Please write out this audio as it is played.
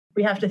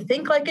We have to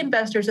think like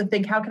investors and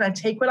think, how can I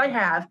take what I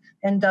have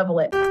and double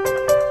it?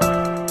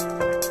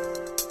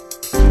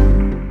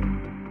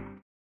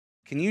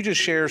 Can you just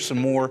share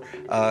some more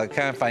kind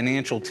of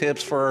financial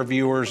tips for our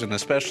viewers, and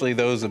especially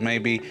those that may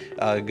be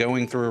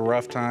going through a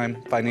rough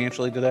time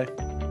financially today?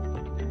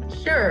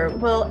 Sure.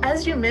 Well,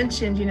 as you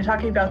mentioned,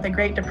 talking about the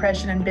Great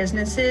Depression in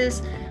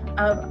businesses,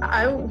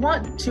 I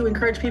want to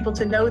encourage people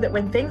to know that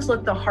when things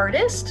look the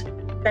hardest,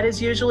 that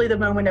is usually the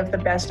moment of the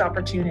best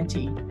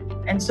opportunity.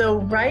 And so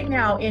right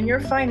now in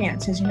your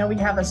finances, we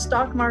have a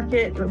stock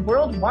market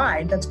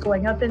worldwide that's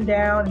going up and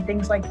down and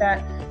things like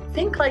that.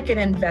 Think like an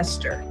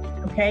investor,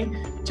 okay?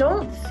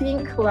 Don't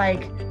think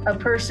like a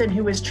person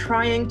who is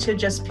trying to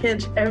just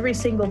pinch every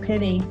single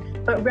penny,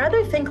 but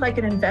rather think like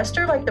an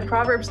investor, like the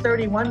Proverbs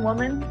 31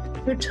 woman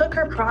who took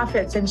her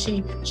profits and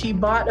she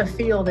bought a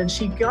field and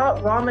she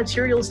got raw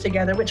materials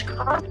together, which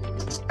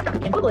cost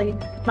probably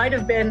might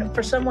have been,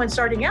 for someone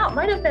starting out,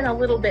 might have been a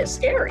little bit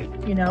scary,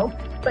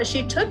 but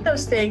she took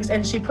those things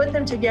and she put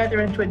them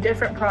together into a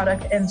different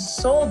product and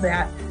sold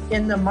that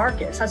in the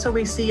markets. That's what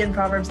we see in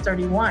Proverbs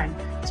 31.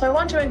 So I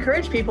want to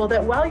encourage people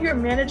that while you're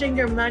managing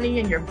your money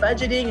and you're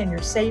budgeting and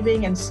you're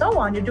saving and so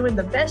on, you're doing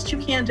the best you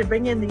can to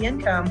bring in the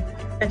income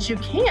that you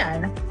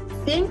can.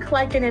 Think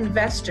like an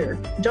investor.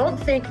 Don't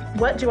think,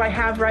 what do I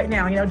have right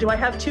now? Do I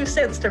have 2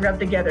 cents to rub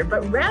together?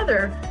 But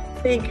rather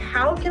think,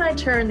 how can I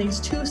turn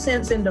these 2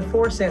 cents into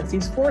 4 cents,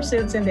 these 4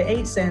 cents into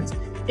 8 cents?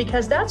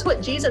 Because that's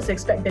what Jesus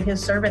expected his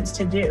servants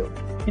to do.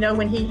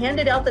 When he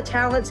handed out the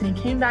talents and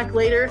he came back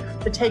later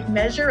to take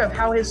measure of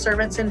how his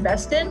servants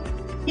invested,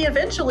 he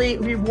eventually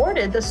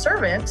rewarded the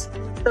servants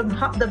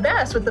the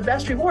best with the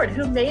best reward,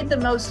 who made the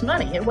most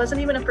money. It wasn't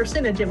even a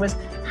percentage, it was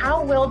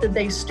how well did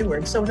they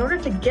steward. So in order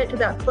to get to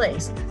that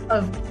place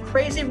of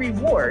crazy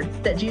reward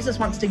that Jesus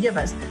wants to give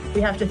us,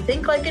 we have to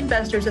think like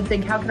investors and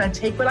think, how can I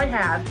take what I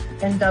have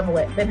and double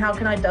it? Then how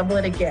can I double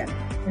it again?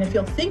 And if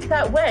you'll think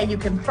that way, you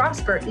can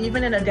prosper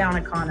even in a down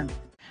economy.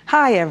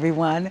 Hi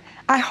everyone,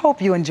 I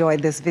hope you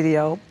enjoyed this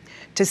video.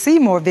 To see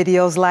more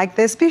videos like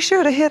this, be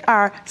sure to hit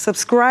our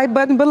subscribe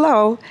button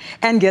below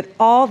and get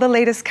all the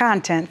latest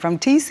content from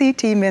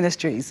TCT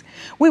Ministries.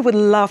 We would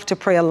love to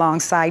pray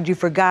alongside you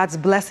for God's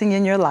blessing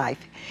in your life.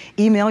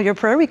 Email your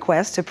prayer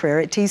request to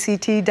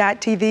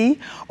prayer@tct.tv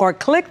or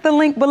click the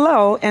link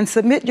below and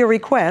submit your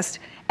request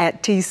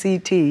at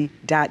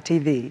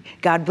tct.tv.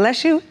 God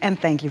bless you and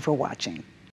thank you for watching.